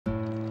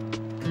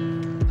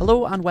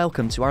Hello and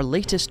welcome to our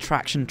latest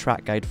traction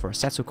track guide for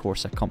Assetto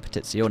Corsa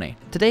Competizione.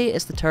 Today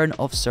is the turn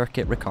of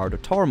Circuit Ricardo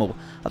Tormo,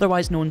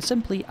 otherwise known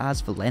simply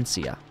as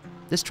Valencia.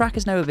 This track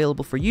is now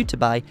available for you to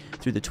buy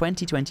through the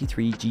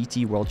 2023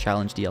 GT World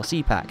Challenge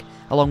DLC pack,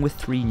 along with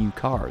 3 new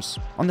cars.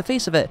 On the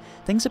face of it,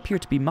 things appear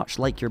to be much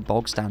like your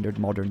bog standard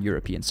modern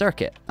European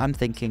circuit. I'm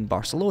thinking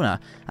Barcelona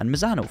and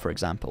Misano for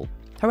example.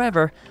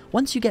 However,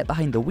 once you get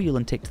behind the wheel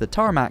and take to the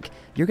tarmac,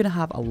 you're going to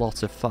have a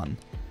lot of fun.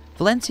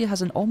 Valencia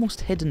has an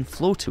almost hidden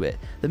flow to it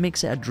that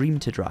makes it a dream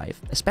to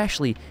drive,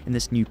 especially in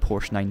this new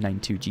Porsche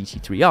 992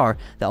 GT3 R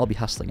that I'll be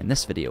hustling in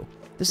this video.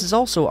 This is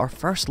also our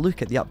first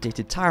look at the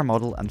updated tyre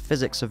model and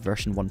physics of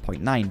version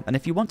 1.9, and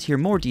if you want to hear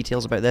more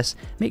details about this,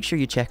 make sure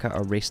you check out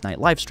our race night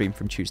livestream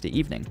from Tuesday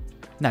evening.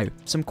 Now,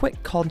 some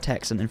quick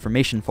context and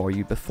information for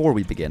you before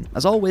we begin.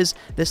 As always,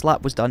 this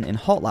lap was done in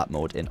hot lap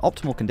mode in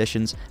optimal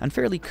conditions and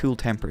fairly cool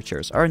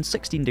temperatures, around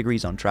 16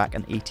 degrees on track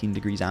and 18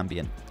 degrees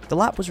ambient. The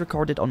lap was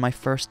recorded on my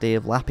first day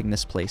of lapping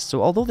this place,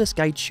 so although this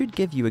guide should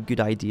give you a good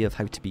idea of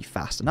how to be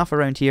fast enough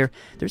around here,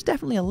 there's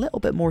definitely a little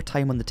bit more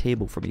time on the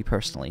table for me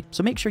personally,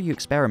 so make sure you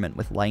experiment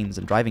with lines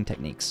and driving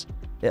techniques.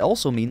 It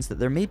also means that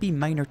there may be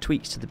minor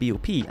tweaks to the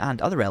BOP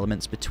and other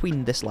elements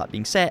between this lap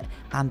being set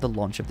and the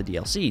launch of the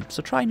DLC,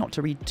 so try not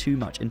to read too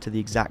much into the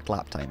exact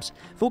lap times.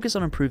 Focus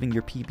on improving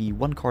your PB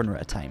one corner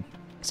at a time.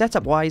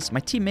 Setup wise, my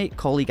teammate,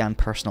 colleague and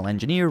personal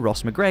engineer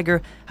Ross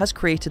McGregor has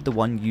created the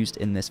one used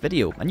in this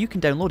video, and you can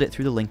download it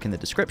through the link in the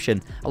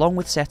description, along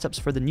with setups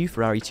for the new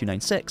Ferrari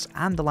 296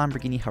 and the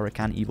Lamborghini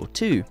Huracan Evo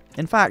 2.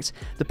 In fact,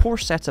 the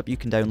Porsche setup you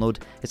can download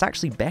is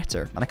actually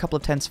better and a couple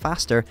of tenths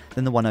faster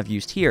than the one I've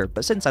used here,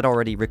 but since I'd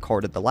already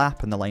recorded the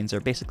lap and the lines are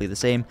basically the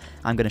same,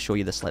 I'm going to show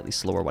you the slightly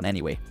slower one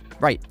anyway.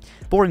 Right,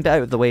 boring bit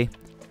out of the way,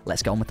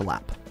 let's get on with the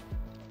lap.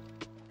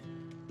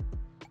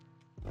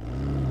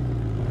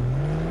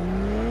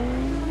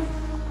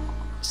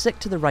 Stick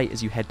to the right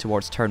as you head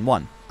towards turn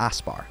 1,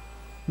 Aspar.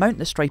 Mount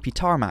the stripy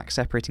tarmac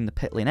separating the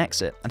pit lane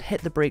exit and hit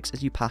the brakes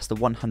as you pass the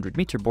 100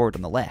 metre board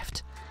on the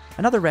left.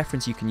 Another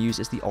reference you can use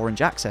is the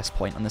orange access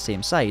point on the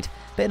same side,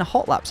 but in a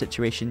hot lap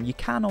situation you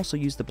can also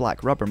use the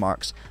black rubber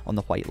marks on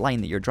the white line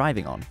that you're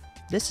driving on.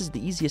 This is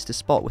the easiest to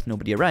spot with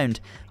nobody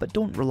around, but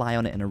don't rely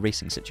on it in a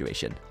racing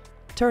situation.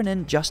 Turn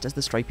in just as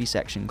the stripy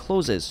section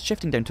closes,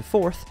 shifting down to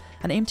 4th,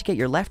 and aim to get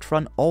your left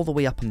front all the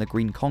way up on the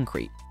green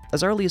concrete.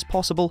 As early as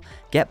possible,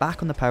 get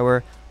back on the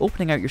power,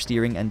 opening out your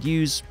steering and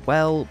use,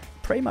 well,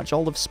 pretty much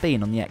all of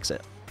Spain on the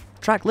exit.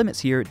 Track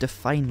limits here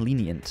define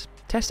lenient.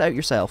 Test it out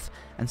yourself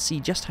and see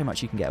just how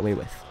much you can get away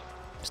with.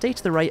 Stay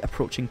to the right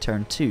approaching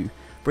turn 2,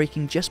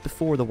 braking just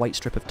before the white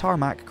strip of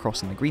tarmac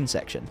crossing the green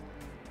section.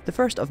 The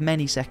first of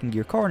many second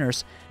gear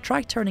corners,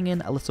 try turning in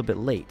a little bit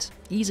late,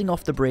 easing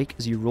off the brake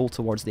as you roll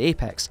towards the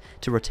apex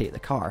to rotate the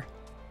car.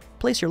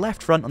 Place your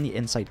left front on the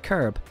inside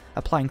curb,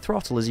 applying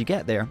throttle as you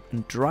get there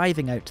and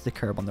driving out to the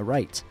curb on the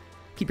right.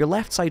 Keep your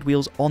left side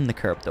wheels on the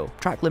curb though,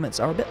 track limits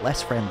are a bit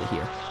less friendly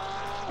here.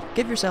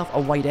 Give yourself a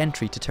wide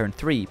entry to turn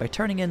 3 by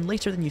turning in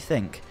later than you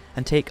think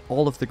and take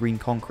all of the green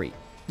concrete.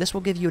 This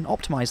will give you an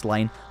optimised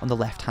line on the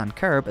left hand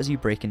curb as you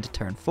brake into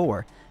turn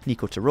 4,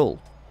 Nico to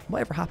roll.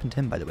 Whatever happened to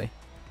him by the way.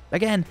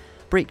 Again,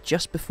 brake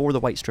just before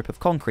the white strip of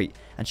concrete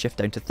and shift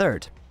down to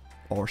 3rd.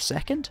 Or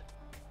 2nd?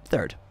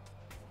 3rd.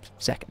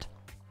 2nd.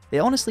 It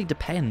honestly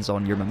depends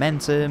on your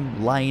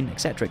momentum, line,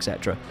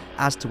 etc,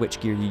 as to which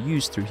gear you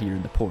use through here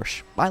in the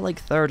Porsche. I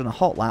like 3rd on a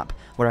hot lap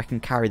where I can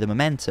carry the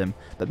momentum,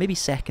 but maybe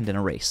 2nd in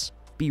a race.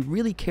 Be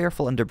really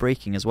careful under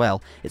braking as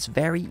well, it's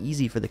very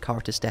easy for the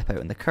car to step out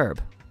on the curb.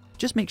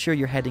 Just make sure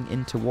you're heading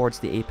in towards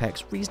the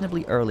apex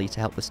reasonably early to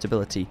help with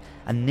stability,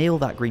 and nail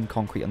that green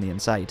concrete on the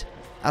inside.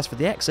 As for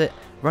the exit,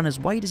 run as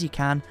wide as you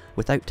can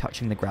without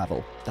touching the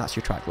gravel, that's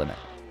your track limit.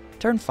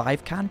 Turn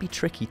 5 can be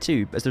tricky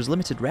too, as there's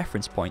limited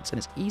reference points and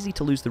it's easy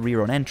to lose the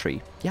rear on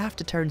entry. You have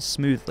to turn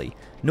smoothly,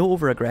 no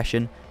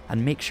over-aggression,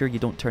 and make sure you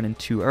don't turn in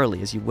too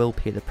early as you will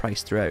pay the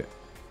price throughout.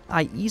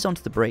 I ease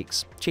onto the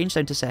brakes, change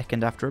down to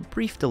 2nd after a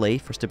brief delay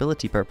for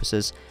stability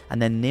purposes,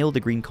 and then nail the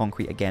green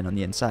concrete again on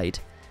the inside.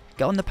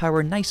 Get on the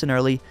power nice and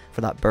early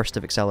for that burst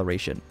of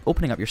acceleration,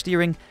 opening up your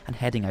steering and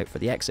heading out for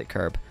the exit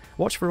curb.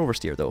 Watch for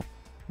oversteer though.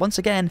 Once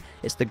again,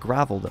 it's the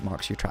gravel that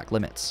marks your track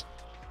limits.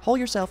 Haul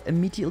yourself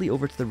immediately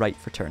over to the right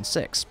for turn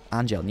 6,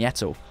 Angel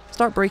Nieto.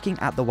 Start braking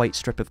at the white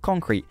strip of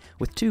concrete,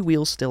 with 2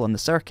 wheels still on the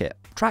circuit.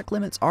 Track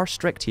limits are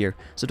strict here,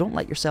 so don't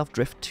let yourself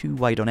drift too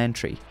wide on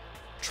entry.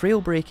 Trail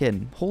brake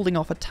in, holding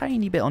off a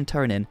tiny bit on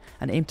turn in,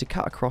 and aim to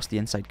cut across the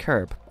inside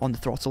curb, on the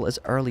throttle as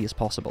early as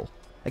possible.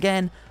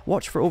 Again,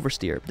 watch for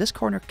oversteer, this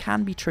corner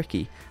can be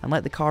tricky, and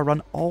let the car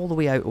run all the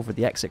way out over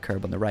the exit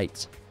curb on the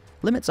right.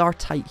 Limits are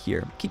tight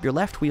here, keep your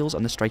left wheels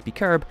on the stripy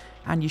curb,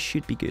 and you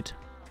should be good.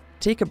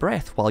 Take a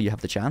breath while you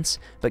have the chance,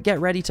 but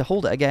get ready to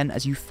hold it again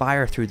as you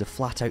fire through the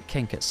flat out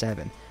kink at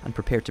 7, and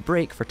prepare to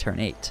brake for turn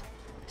 8.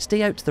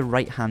 Stay out to the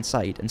right hand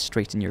side and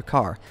straighten your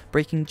car,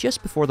 braking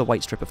just before the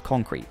white strip of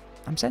concrete.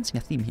 I'm sensing a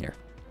theme here.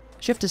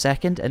 Shift to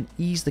 2nd and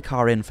ease the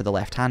car in for the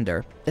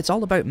left-hander. It's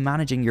all about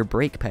managing your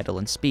brake pedal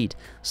and speed.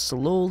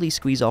 Slowly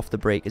squeeze off the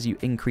brake as you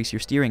increase your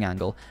steering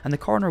angle, and the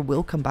corner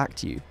will come back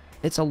to you.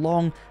 It's a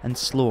long and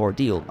slow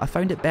ordeal. I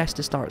found it best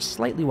to start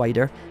slightly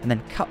wider and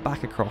then cut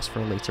back across for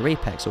a later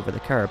apex over the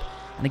curb,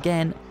 and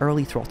again,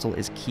 early throttle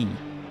is key.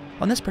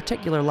 On this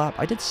particular lap,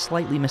 I did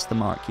slightly miss the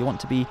mark. You want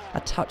to be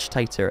a touch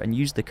tighter and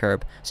use the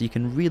curb so you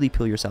can really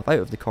pull yourself out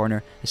of the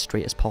corner as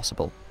straight as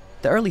possible.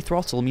 The early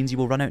throttle means you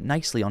will run out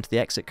nicely onto the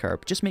exit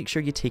curb. Just make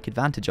sure you take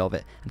advantage of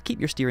it and keep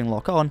your steering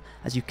lock on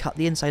as you cut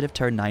the inside of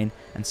turn 9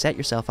 and set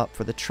yourself up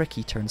for the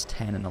tricky turns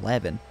 10 and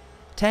 11.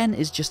 10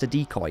 is just a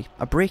decoy,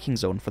 a braking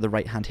zone for the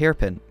right hand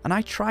hairpin, and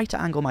I try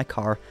to angle my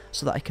car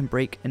so that I can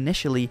brake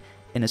initially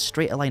in as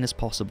straight a line as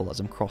possible as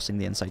I'm crossing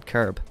the inside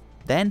curb.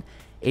 Then,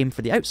 aim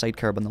for the outside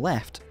curb on the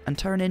left and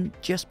turn in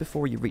just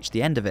before you reach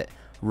the end of it,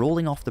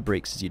 rolling off the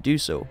brakes as you do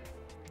so.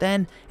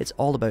 Then, it's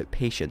all about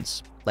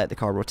patience. Let the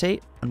car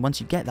rotate, and once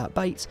you get that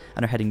bite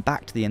and are heading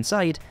back to the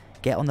inside,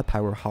 get on the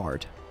power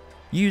hard.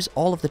 Use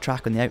all of the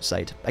track on the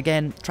outside.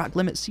 Again, track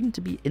limits seem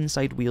to be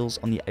inside wheels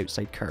on the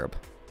outside curb.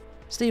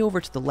 Stay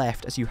over to the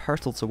left as you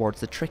hurtle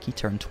towards the tricky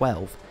turn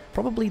 12,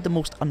 probably the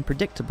most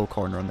unpredictable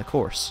corner on the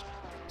course.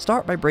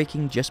 Start by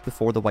braking just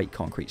before the white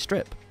concrete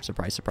strip.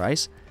 Surprise,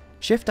 surprise.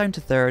 Shift down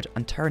to third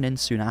and turn in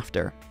soon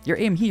after. Your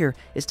aim here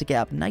is to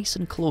get up nice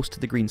and close to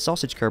the green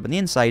sausage curb on the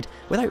inside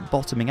without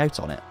bottoming out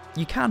on it.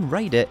 You can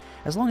ride it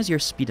as long as your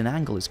speed and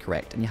angle is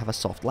correct and you have a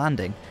soft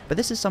landing, but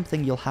this is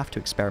something you'll have to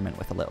experiment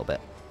with a little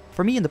bit.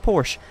 For me in the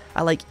Porsche,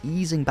 I like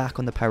easing back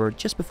on the power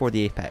just before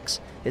the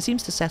apex. It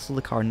seems to settle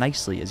the car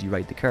nicely as you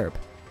ride the curb.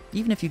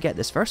 Even if you get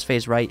this first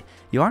phase right,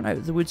 you aren't out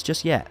of the woods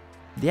just yet.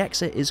 The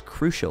exit is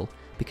crucial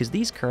because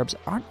these curbs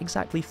aren't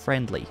exactly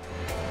friendly.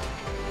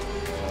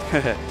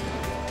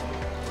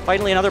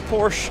 Finally another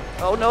Porsche.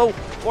 Oh no,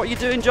 what are you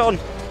doing, John?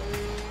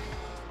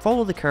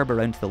 Follow the curb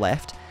around to the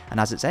left, and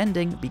as it's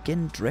ending,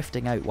 begin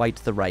drifting out wide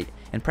to the right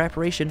in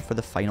preparation for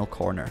the final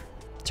corner.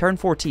 Turn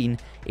 14,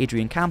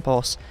 Adrian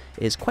Campos,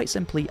 is quite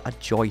simply a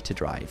joy to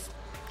drive.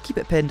 Keep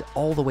it pinned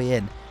all the way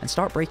in, and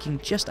start braking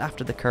just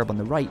after the curb on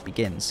the right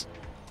begins.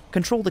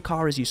 Control the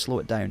car as you slow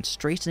it down,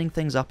 straightening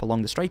things up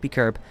along the stripy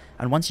curb,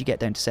 and once you get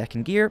down to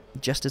second gear,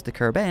 just as the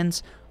curb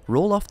ends,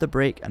 roll off the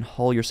brake and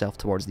haul yourself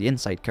towards the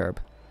inside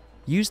curb.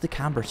 Use the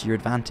camber to your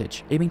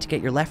advantage, aiming to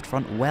get your left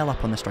front well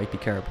up on the stripy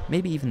curb,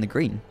 maybe even the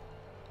green.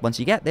 Once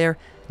you get there,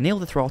 nail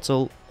the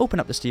throttle, open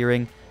up the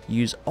steering,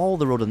 use all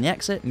the road on the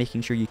exit,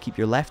 making sure you keep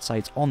your left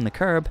sides on the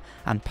curb,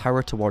 and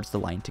power towards the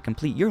line to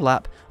complete your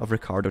lap of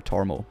Ricardo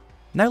Tormo.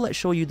 Now let's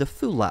show you the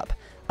full lap,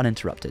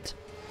 uninterrupted.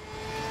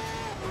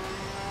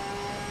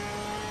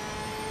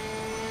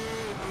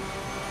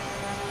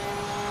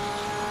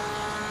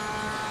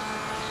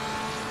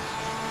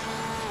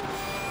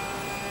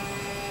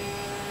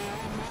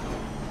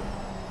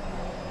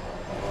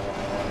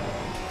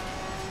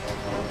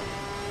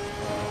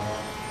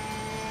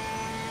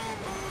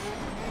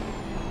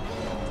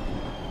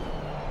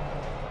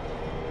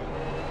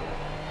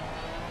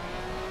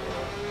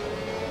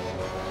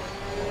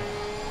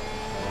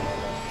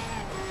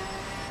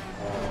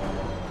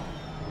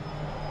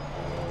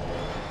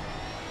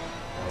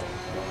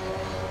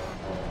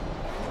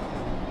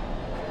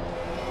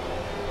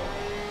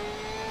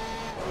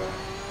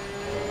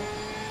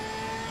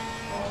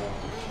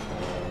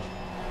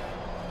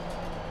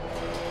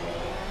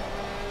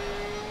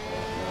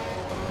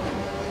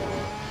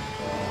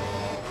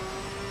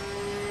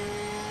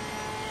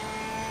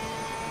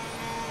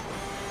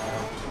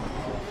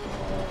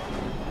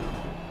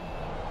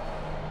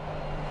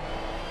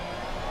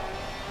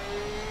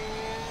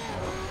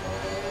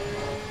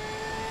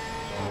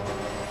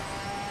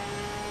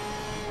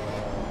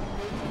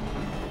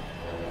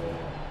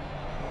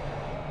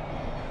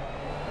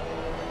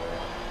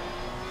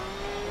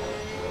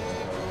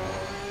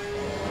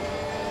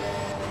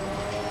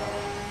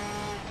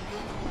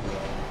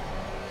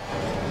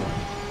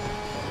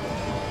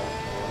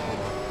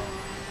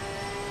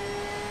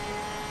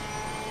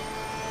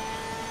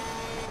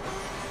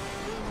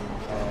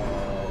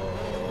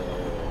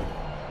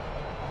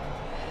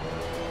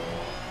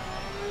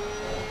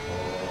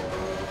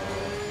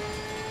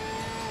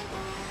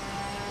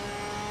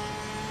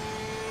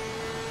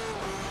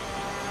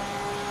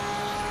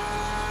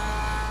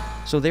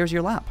 So there's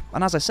your lap,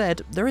 and as I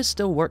said, there is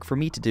still work for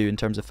me to do in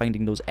terms of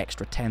finding those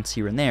extra tenths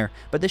here and there,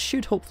 but this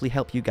should hopefully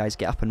help you guys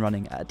get up and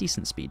running at a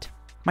decent speed.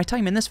 My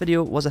time in this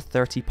video was a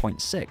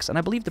 30.6, and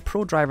I believe the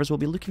pro drivers will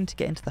be looking to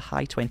get into the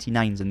high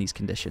 29s in these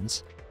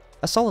conditions.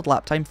 A solid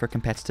lap time for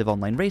competitive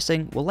online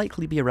racing will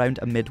likely be around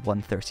a mid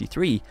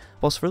 133,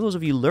 whilst for those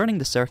of you learning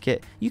the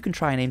circuit, you can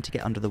try and aim to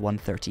get under the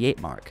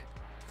 138 mark.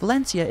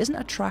 Valencia isn't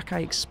a track I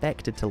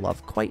expected to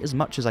love quite as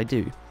much as I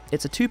do.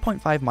 It's a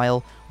 2.5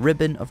 mile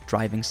ribbon of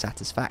driving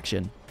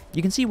satisfaction.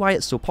 You can see why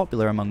it's so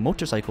popular among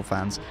motorcycle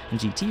fans and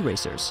GT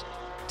racers.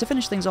 To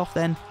finish things off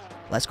then,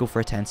 let's go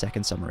for a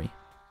 10-second summary.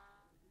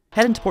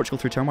 Head into Portugal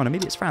through turn 1, and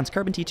maybe it's France.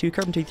 Curb in T2,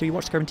 curb in T3,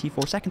 watch the curb in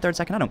T4, second, third,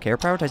 second, I don't care.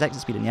 Prioritise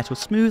exit speed in Nieto,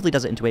 smoothly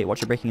does it into 8,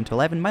 watch your braking into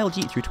 11, mile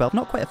yeet through 12,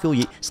 not quite a full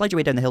yeet, slide your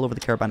way down the hill over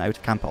the curb and out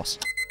of Campos.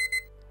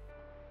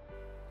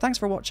 Thanks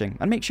for watching,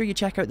 and make sure you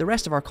check out the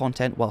rest of our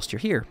content whilst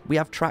you're here. We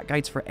have track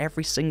guides for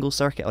every single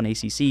circuit on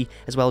ACC,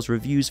 as well as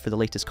reviews for the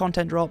latest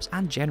content drops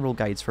and general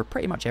guides for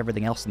pretty much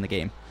everything else in the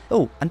game.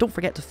 Oh, and don't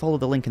forget to follow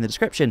the link in the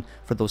description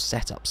for those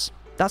setups.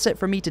 That's it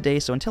from me today,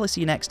 so until I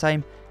see you next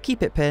time,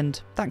 keep it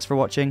pinned, thanks for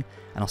watching,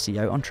 and I'll see you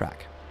out on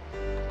track.